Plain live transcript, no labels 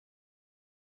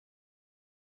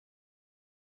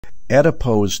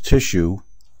Adipose tissue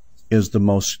is the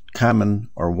most common,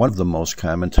 or one of the most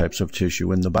common types of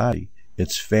tissue in the body.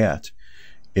 It's fat,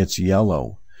 it's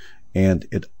yellow, and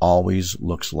it always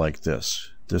looks like this.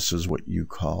 This is what you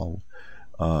call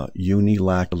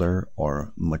unilocular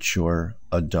or mature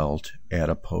adult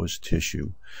adipose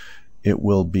tissue. It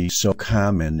will be so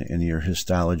common in your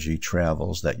histology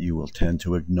travels that you will tend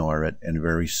to ignore it, and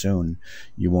very soon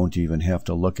you won't even have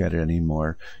to look at it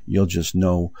anymore. You'll just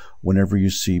know whenever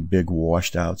you see big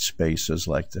washed out spaces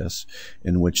like this,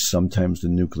 in which sometimes the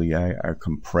nuclei are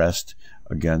compressed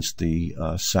against the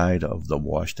side of the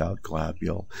washed out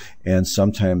globule, and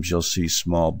sometimes you'll see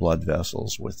small blood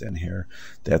vessels within here,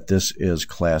 that this is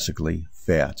classically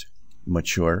fat,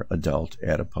 mature adult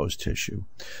adipose tissue.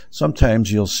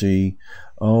 Sometimes you'll see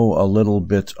a little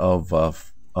bit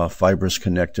of fibrous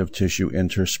connective tissue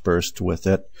interspersed with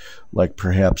it, like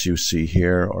perhaps you see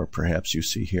here or perhaps you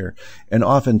see here. And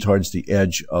often towards the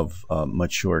edge of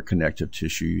mature connective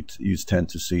tissue, you tend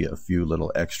to see a few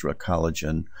little extra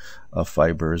collagen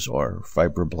fibers or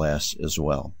fibroblasts as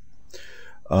well.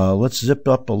 Let's zip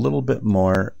up a little bit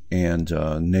more and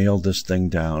nail this thing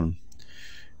down.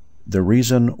 The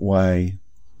reason why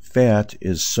fat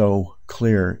is so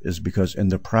clear is because in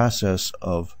the process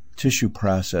of tissue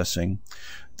processing,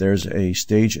 there's a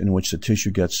stage in which the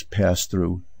tissue gets passed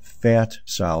through fat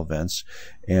solvents,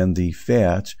 and the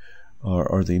fat,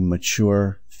 or the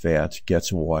mature fat,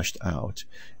 gets washed out.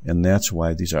 And that's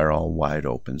why these are all wide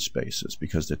open spaces,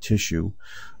 because the tissue,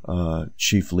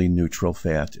 chiefly neutral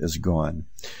fat, is gone.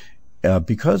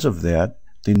 Because of that,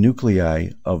 the nuclei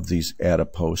of these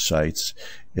adipocytes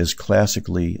is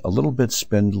classically a little bit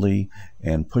spindly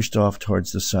and pushed off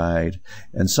towards the side,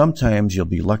 and sometimes you'll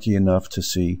be lucky enough to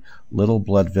see little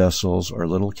blood vessels or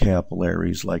little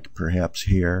capillaries, like perhaps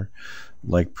here,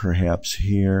 like perhaps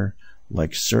here,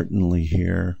 like certainly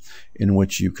here, in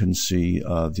which you can see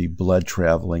the blood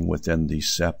traveling within the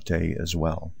septae as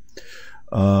well.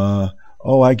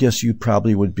 I guess you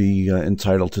probably would be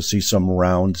entitled to see some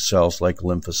round cells like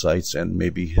lymphocytes and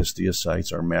maybe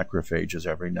histiocytes or macrophages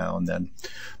every now and then.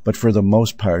 But for the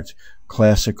most part,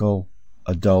 classical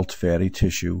adult fatty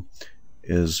tissue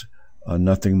is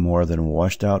nothing more than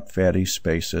washed out fatty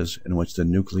spaces in which the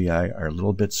nuclei are a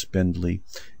little bit spindly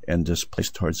and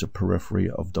displaced towards the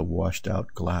periphery of the washed out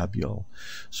globule.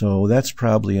 So that's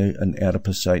probably an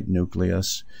adipocyte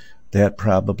nucleus. That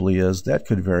probably is. That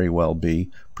could very well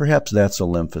be. Perhaps that's a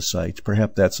lymphocyte.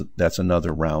 Perhaps that's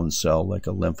another round cell like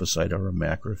a lymphocyte or a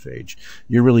macrophage.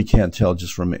 You really can't tell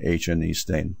just from an H&E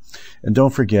stain. And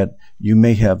don't forget, you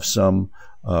may have some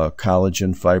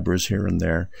collagen fibers here and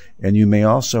there, and you may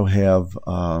also have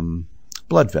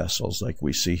blood vessels like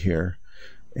we see here.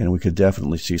 And we could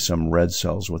definitely see some red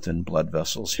cells within blood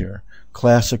vessels here.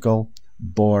 Classical,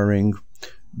 boring,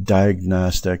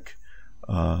 diagnostic,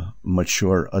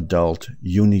 mature adult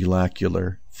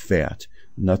unilocular fat.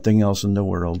 Nothing else in the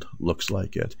world looks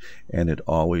like it, and it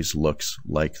always looks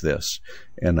like this.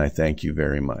 And I thank you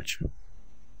very much.